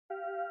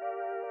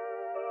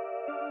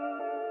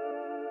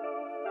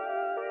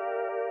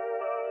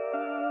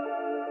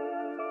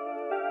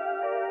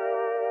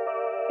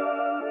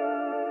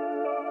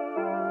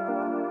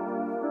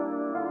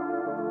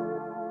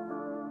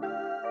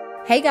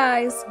Hey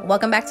guys,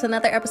 welcome back to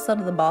another episode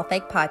of the Ball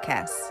Fake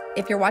Podcast.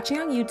 If you're watching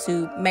on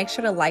YouTube, make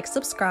sure to like,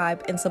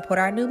 subscribe, and support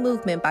our new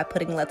movement by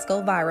putting Let's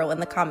Go Viral in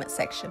the comment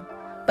section.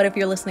 But if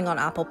you're listening on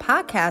Apple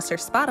Podcasts or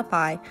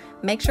Spotify,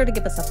 make sure to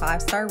give us a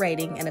 5-star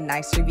rating and a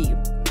nice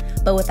review.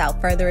 But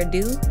without further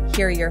ado,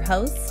 here are your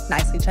hosts,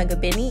 Nicely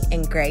Chunga Benny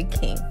and Greg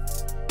King.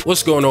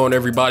 What's going on,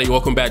 everybody?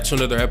 Welcome back to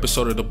another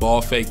episode of the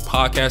Ball Fake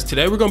Podcast.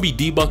 Today, we're going to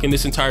be debunking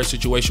this entire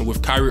situation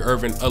with Kyrie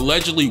Irving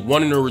allegedly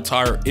wanting to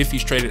retire if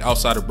he's traded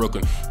outside of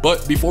Brooklyn.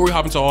 But before we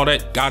hop into all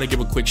that, got to give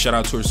a quick shout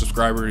out to our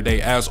subscriber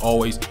today, as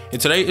always. And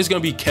today is going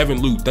to be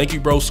Kevin Liu. Thank you,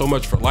 bro, so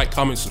much for like,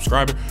 comment,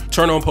 subscribing,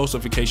 turn on post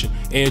notification,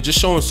 and just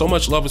showing so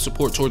much love and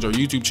support towards our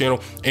YouTube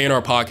channel and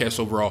our podcast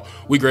overall.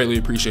 We greatly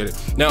appreciate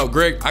it. Now,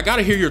 Greg, I got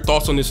to hear your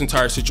thoughts on this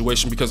entire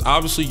situation because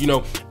obviously,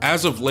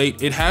 as of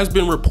late, it has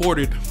been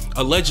reported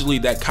allegedly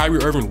that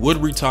Kyrie Irving would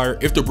retire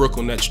if the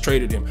Brooklyn Nets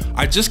traded him.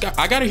 I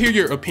got to hear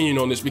your opinion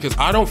on this because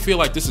I don't feel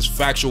like this is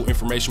factual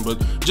information,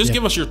 but just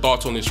give us your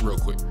thoughts on this real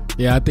quick.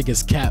 Yeah, I think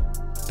it's cap.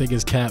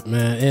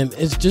 Man, and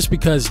it's just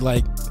because,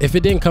 like, if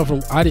it didn't come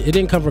from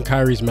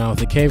Kyrie's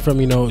mouth. It came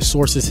from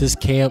sources, his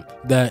camp,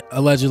 that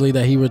allegedly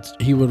that he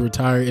would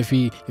retire if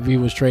he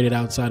was traded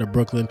outside of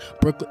Brooklyn.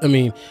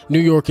 New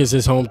York is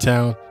his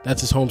hometown. That's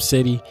his home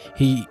city.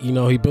 He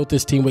built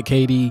this team with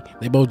KD.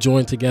 They both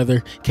joined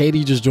together.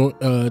 KD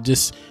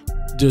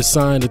just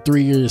signed a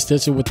 3-year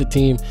extension with the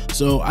team.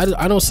 So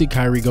I don't see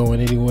Kyrie going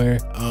anywhere.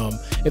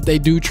 If they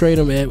do trade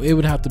him, it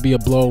would have to be a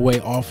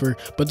blowaway offer.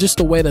 But just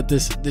the way that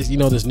this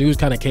news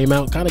kind of came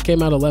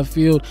out of left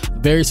field.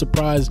 Very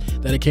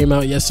surprised that it came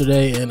out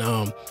yesterday, and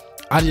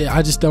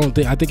I just don't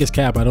think. I think it's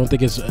cap. I don't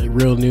think it's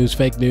real news,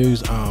 fake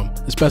news.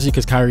 Especially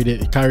because Kyrie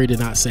did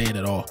not say it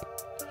at all.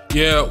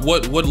 Yeah,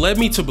 what led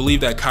me to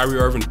believe that Kyrie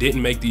Irving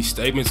didn't make these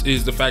statements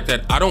is the fact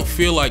that I don't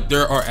feel like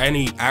there are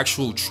any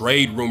actual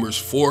trade rumors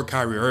for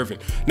Kyrie Irving.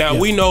 Now,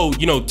 we know,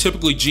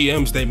 typically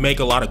GMs, they make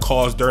a lot of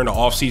calls during the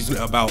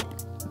offseason about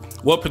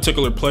what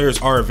particular players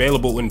are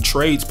available in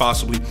trades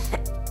possibly,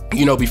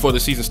 before the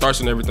season starts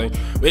and everything.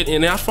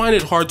 And I find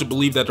it hard to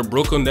believe that the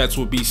Brooklyn Nets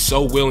would be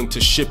so willing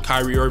to ship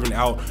Kyrie Irving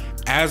out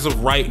as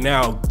of right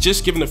now,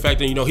 just given the fact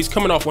that, he's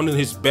coming off one of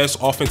his best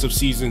offensive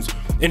seasons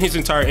in his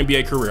entire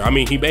NBA career. I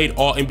mean, he made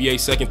all NBA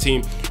second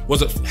team,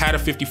 had a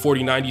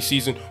 50-40-90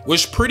 season,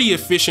 was pretty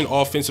efficient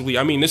offensively.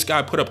 I mean, this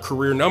guy put up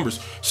career numbers.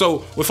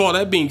 So with all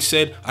that being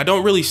said, I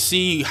don't really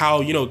see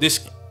how,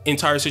 this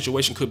entire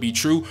situation could be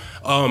true.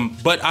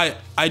 But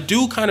I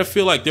do kind of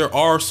feel like there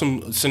are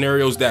some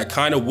scenarios that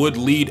kind of would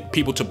lead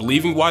people to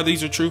believing why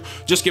these are true,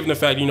 just given the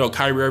fact,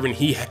 Kyrie Irving,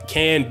 he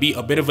can be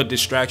a bit of a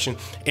distraction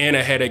and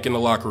a headache in the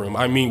locker room.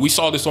 I mean, we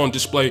saw this on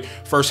display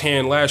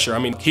firsthand last year. I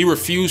mean, he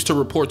refused to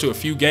report to a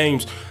few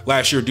games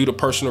last year due to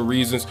personal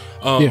reasons.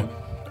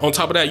 On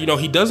top of that,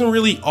 he doesn't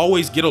really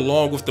always get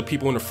along with the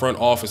people in the front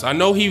office. I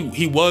know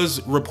he was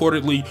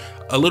reportedly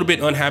a little bit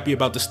unhappy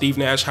about the Steve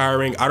Nash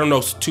hiring. I don't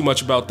know too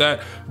much about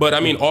that. But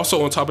I mean,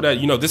 also on top of that,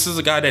 this is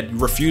a guy that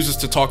refuses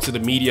to talk to the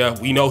media.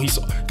 We know he's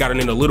gotten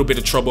in a little bit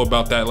of trouble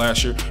about that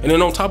last year. And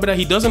then on top of that,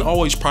 he doesn't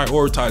always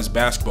prioritize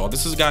basketball.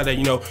 This is a guy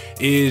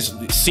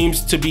that,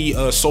 seems to be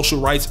a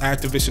social rights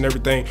activist and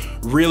everything,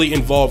 really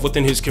involved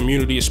within his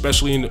community,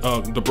 especially in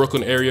the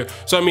Brooklyn area.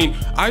 So, I mean,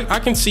 I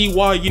can see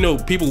why,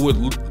 people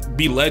would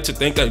be led to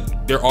think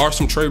that there are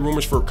some trade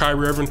rumors for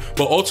Kyrie Irving,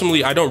 but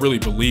ultimately I don't really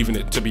believe in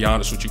it, to be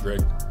honest with you,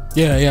 Greg.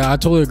 Yeah, I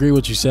totally agree with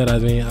what you said. I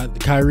mean,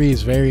 Kyrie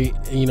is very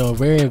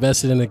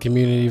invested in the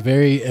community,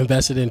 very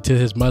invested into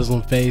his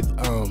Muslim faith.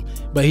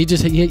 But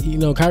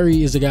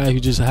Kyrie is a guy who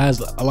just has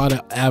a lot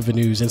of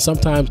avenues, and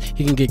sometimes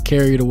he can get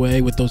carried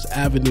away with those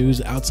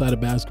avenues outside of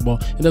basketball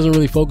and doesn't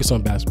really focus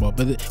on basketball.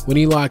 But when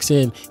he locks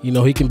in,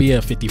 he can be a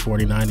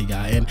 50-40-90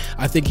 guy. And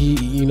I think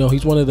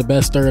he's one of the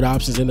best third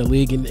options in the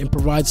league and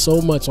provides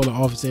so much on the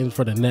offense end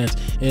for the Nets.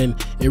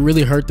 And it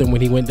really hurt them when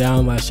he went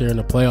down last year in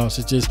the playoffs.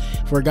 It's just,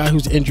 for a guy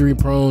who's injury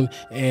prone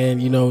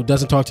and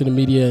doesn't talk to the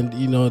media and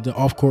the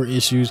off-court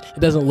issues, it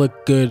doesn't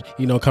look good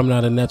coming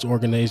out of Nets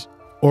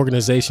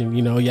organization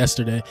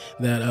yesterday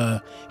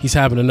that he's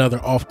having another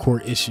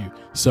off-court issue.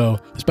 So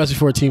especially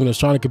for a team that's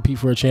trying to compete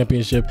for a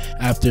championship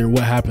after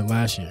what happened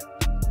last year.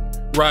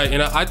 Right,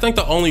 and I think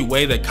the only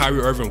way that Kyrie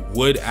Irving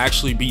would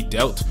actually be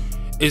dealt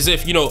is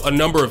if, a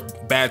number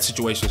of bad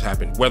situations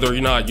happen, whether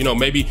or not,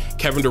 maybe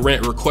Kevin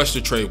Durant requests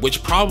a trade,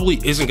 which probably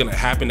isn't going to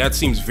happen. That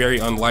seems very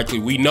unlikely.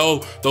 We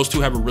know those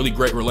two have a really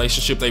great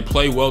relationship. They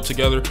play well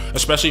together,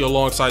 especially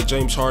alongside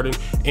James Harden.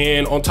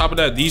 And on top of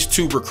that, these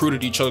two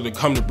recruited each other to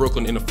come to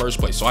Brooklyn in the first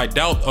place. So I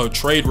doubt a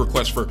trade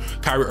request for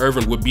Kyrie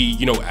Irving would be,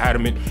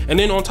 adamant. And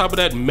then on top of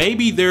that,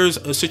 maybe there's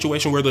a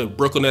situation where the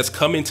Brooklyn Nets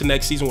come into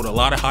next season with a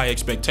lot of high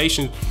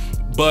expectations,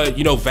 but,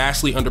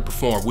 vastly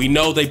underperformed. We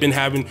know they've been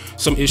having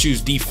some issues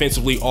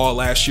defensively all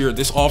last year.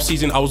 This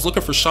offseason, I was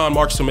looking for Sean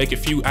Marks to make a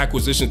few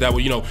acquisitions that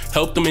would,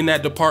 help them in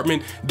that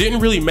department.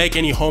 Didn't really make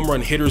any home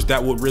run hitters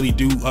that would really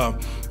do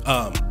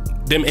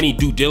them any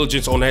due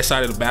diligence on that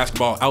side of the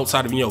basketball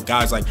outside of, you know,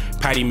 guys like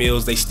Patty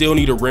Mills. They still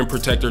need a rim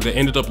protector. They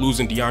ended up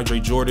losing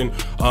DeAndre Jordan.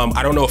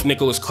 I don't know if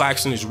Nicholas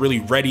Claxton is really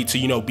ready to,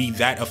 you know, be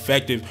that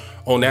effective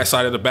on that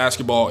side of the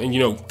basketball and, you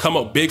know, come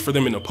up big for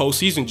them in the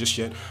postseason just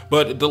yet.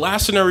 But the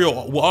last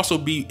scenario will also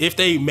be if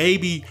they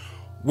maybe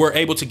were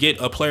able to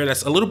get a player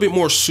that's a little bit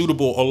more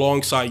suitable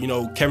alongside, you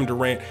know, Kevin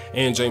Durant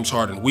and James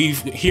Harden.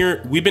 We've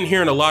been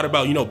hearing a lot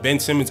about, you know, Ben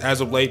Simmons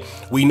as of late.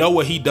 We know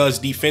what he does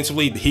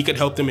defensively. He could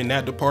help them in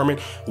that department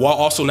while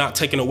also not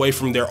taking away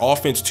from their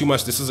offense too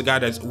much. This is a guy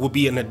that will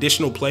be an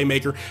additional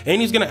playmaker,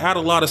 and he's going to add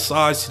a lot of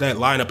size to that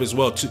lineup as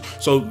well too.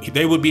 So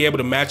they would be able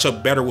to match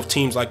up better with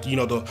teams like, you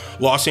know, the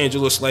Los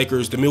Angeles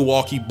Lakers, the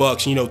Milwaukee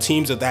Bucks, you know,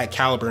 teams of that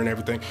caliber and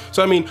everything.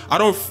 So I mean, I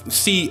don't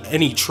see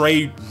any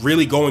trade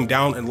really going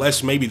down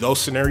unless maybe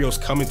those scenarios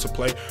come into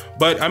play.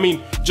 But I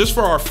mean, just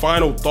for our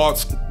final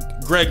thoughts,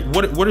 Greg,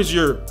 what is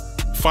your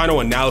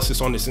final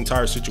analysis on this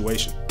entire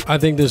situation? I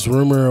think this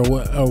rumor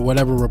or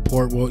whatever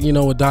report will, you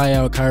know, will die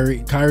out.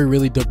 Kyrie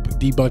really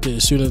debunked it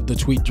as soon as the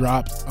tweet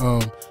dropped,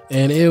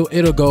 and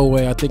it'll go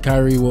away. I think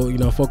Kyrie will, you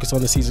know, focus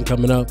on the season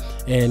coming up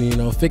and, you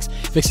know, fix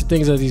the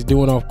things that he's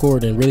doing off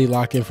court and really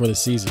lock in for the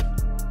season.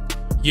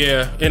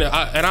 Yeah, and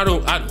I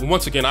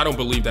don't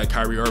believe that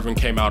Kyrie Irving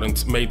came out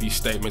and made these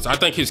statements. I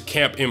think his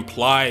camp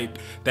implied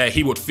that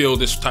he would feel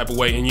this type of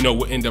way and, you know,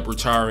 would end up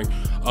retiring,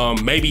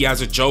 maybe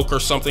as a joke or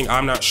something.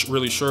 I'm not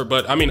really sure,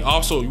 but I mean,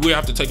 also we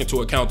have to take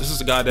into account this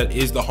is a guy that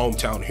is the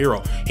hometown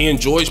hero. He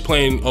enjoys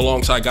playing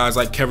alongside guys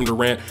like Kevin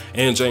Durant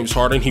and James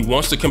Harden. He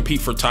wants to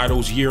compete for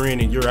titles year in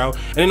and year out.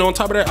 And then on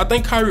top of that, I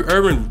think Kyrie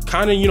Irving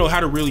kind of, you know,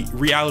 had a really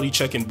reality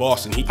check in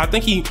Boston. I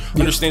think he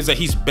understands that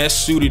he's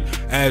best suited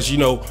as, you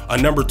know,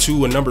 a number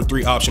 2 and number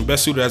 3 option,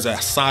 best suited as a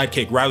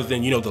sidekick rather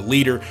than, you know, the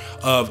leader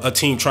of a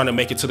team trying to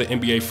make it to the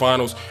NBA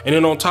Finals. And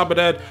then on top of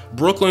that,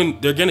 Brooklyn,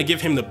 they're going to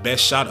give him the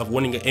best shot of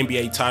winning an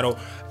NBA title.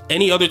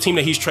 Any other team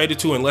that he's traded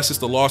to, unless it's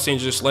the Los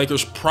Angeles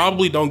Lakers,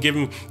 probably don't give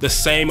him the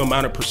same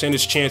amount of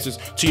percentage chances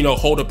to, you know,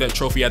 hold up that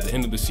trophy at the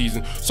end of the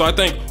season. So I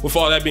think with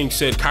all that being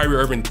said, Kyrie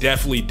Irving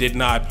definitely did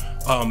not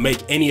make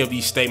any of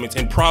these statements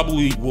and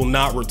probably will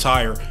not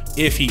retire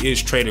if he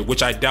is traded,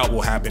 which I doubt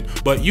will happen.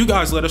 But you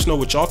guys let us know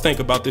what y'all think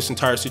about this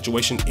entire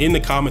situation in the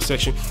comment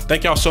section.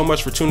 Thank y'all so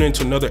much for tuning in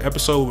to another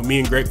episode with me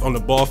and Greg on the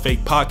Ball Fake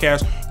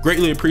Podcast.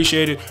 Greatly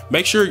appreciated.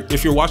 Make sure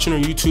if you're watching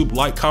on YouTube,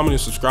 like, comment,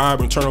 and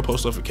subscribe and turn on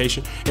post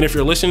notification. And if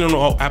you're listening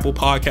on Apple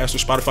Podcasts or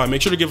Spotify,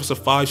 make sure to give us a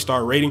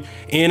 5-star rating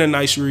and a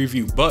nice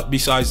review. But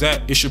besides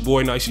that, it's your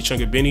boy Nicey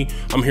Chunga Benny.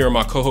 I'm here with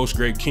my co-host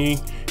Greg King,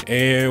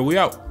 and we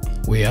out.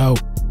 We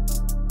out.